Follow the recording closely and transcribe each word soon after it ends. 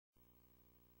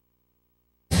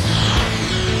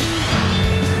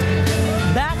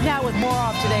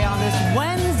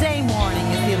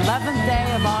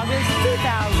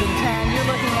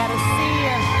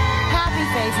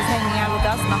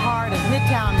the heart of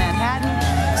Midtown Manhattan,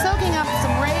 soaking up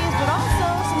some rays, but also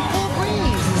some cool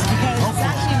breeze, because it's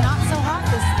actually not so hot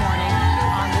this morning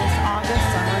on this August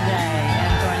summer day.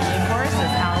 And joining me, of course,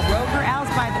 is Al Roker.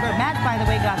 Matt, by the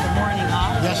way, got the morning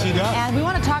off. Yes, he does. And we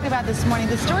want to talk about this morning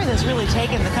the story that's really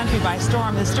taken the country by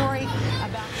storm. The story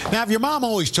about... Now, if your mom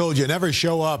always told you never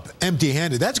show up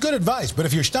empty-handed, that's good advice. But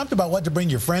if you're stumped about what to bring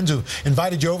your friends who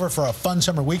invited you over for a fun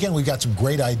summer weekend, we've got some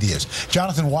great ideas.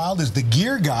 Jonathan Wild is the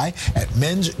gear guy at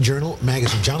Men's Journal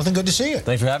Magazine. Jonathan, good to see you.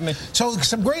 Thanks for having me. So,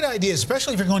 some great ideas,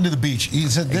 especially if you're going to the beach. You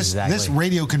said this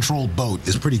radio-controlled boat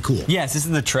is pretty cool. Yes, this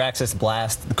is the Traxxas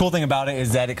Blast. The cool thing about it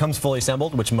is that it comes fully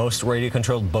assembled, which most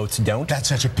radio-controlled boats don't. That's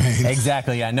such a pain.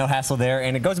 Exactly, yeah, no hassle there.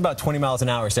 And it goes about 20 miles an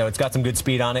hour, so it's got some good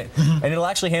speed on it. And it'll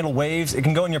actually handle waves. It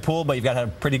can go in your pool, but you've got to have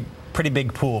a pretty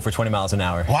big pool for 20 miles an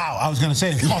hour. Wow, I was going to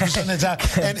say, all of a sudden it's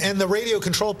out. And the radio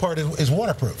control part is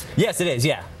waterproof. Yes, it is,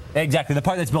 yeah. Exactly. The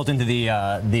part that's built into the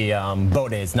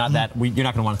boat is not that you're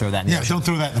not going to want to throw that in the ocean. Don't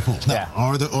throw that in the pool. No, yeah.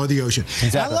 or the ocean.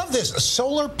 Exactly. I love this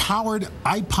solar-powered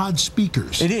iPod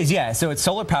speakers. It is, yeah. So it's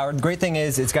solar-powered. The great thing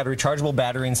is it's got a rechargeable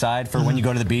battery inside for when you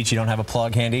go to the beach. You don't have a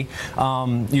plug handy.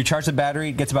 You charge the battery,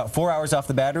 it gets about 4 hours off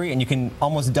the battery, and you can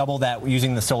almost double that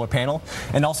using the solar panel.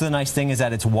 And also the nice thing is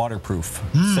that it's waterproof,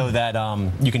 so that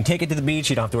you can take it to the beach.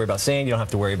 You don't have to worry about sand. You don't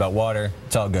have to worry about water.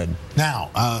 It's all good. Now,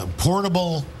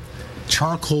 portable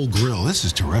charcoal grill. This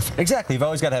is terrific. Exactly. You've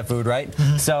always got to have food, right?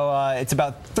 So it's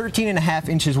about 13.5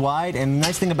 inches wide, and the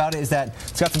nice thing about it is that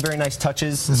it's got some very nice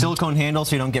touches. Silicone handle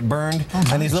so you don't get burned,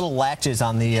 and these little latches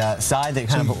on the side that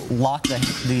kind of lock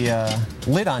the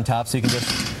lid on top, so you can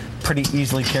just pretty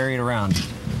easily carry it around.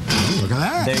 Ooh, look at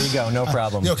that. There you go, no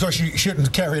problem. Of course, you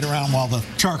shouldn't carry it around while the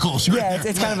charcoal's right there.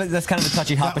 It's kind of that's kind of a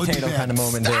touchy hot potato kind of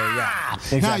moment there. Yeah.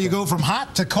 Exactly. Now you go from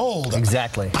hot to cold.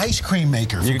 Exactly. Ice cream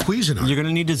maker from Cuisinart. You're going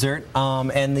to need dessert,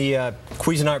 and the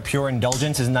Cuisinart Pure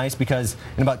Indulgence is nice because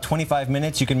in about 25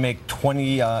 minutes you can make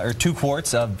 2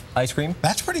 quarts of ice cream.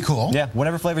 That's pretty cool. Yeah,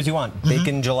 whatever flavors you want.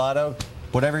 Bacon, gelato.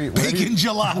 Whatever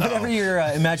your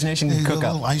imagination can cook up. A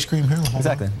little ice cream here.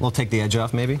 Exactly. We'll take the edge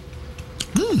off, maybe.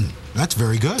 That's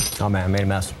very good. Oh man, I made a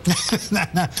mess.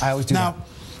 I always do that.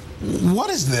 Now, what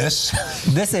is this?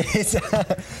 This is,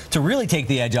 to really take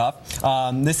the edge off,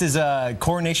 this is a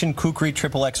Coronation Kukri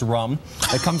XXX rum.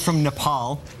 It comes from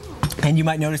Nepal. And you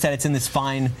might notice that it's in this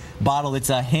fine bottle. It's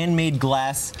a handmade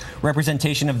glass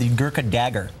representation of the Gurkha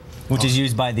dagger, which is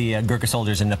used by the Gurkha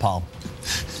soldiers in Nepal.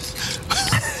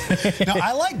 Now,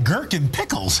 I like gherkin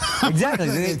pickles. Exactly.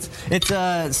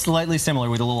 It's slightly similar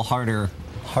with a little harder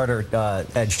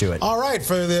edge to it. All right,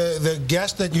 for the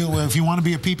guest that if you want to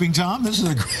be a peeping Tom, this is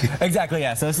a great... Exactly,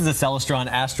 yeah. So this is a Celestron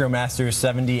Astromaster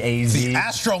 70AZ. The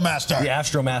Astromaster. The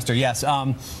Astromaster, yes.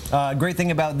 Great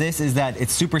thing about this is that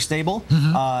it's super stable,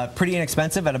 pretty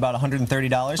inexpensive at about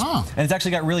 $130. And it's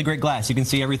actually got really great glass. You can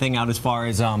see everything out as far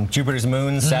as Jupiter's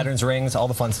moons, Saturn's rings, all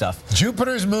the fun stuff.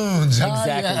 Jupiter's moons.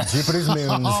 Exactly, Jupiter's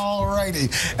moons. All righty.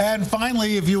 And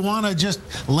finally, if you want to just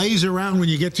laze around when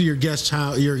you get to your guest's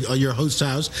house, your host's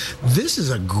house, this is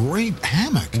a great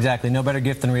hammock. Exactly. No better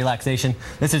gift than relaxation.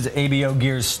 This is ABO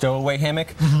Gear's stowaway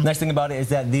hammock. Nice thing about it is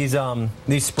that these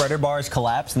spreader bars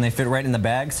collapse and they fit right in the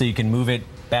bag, so you can move it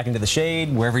back into the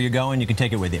shade. Wherever you're going, you can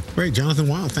take it with you. Great. Jonathan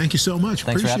Wild, thank you so much.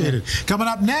 Thanks Appreciate it. Coming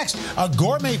up next, a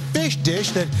gourmet fish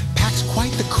dish that packs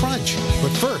quite the crunch.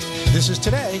 But first, this is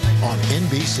Today on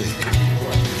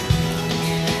NBC.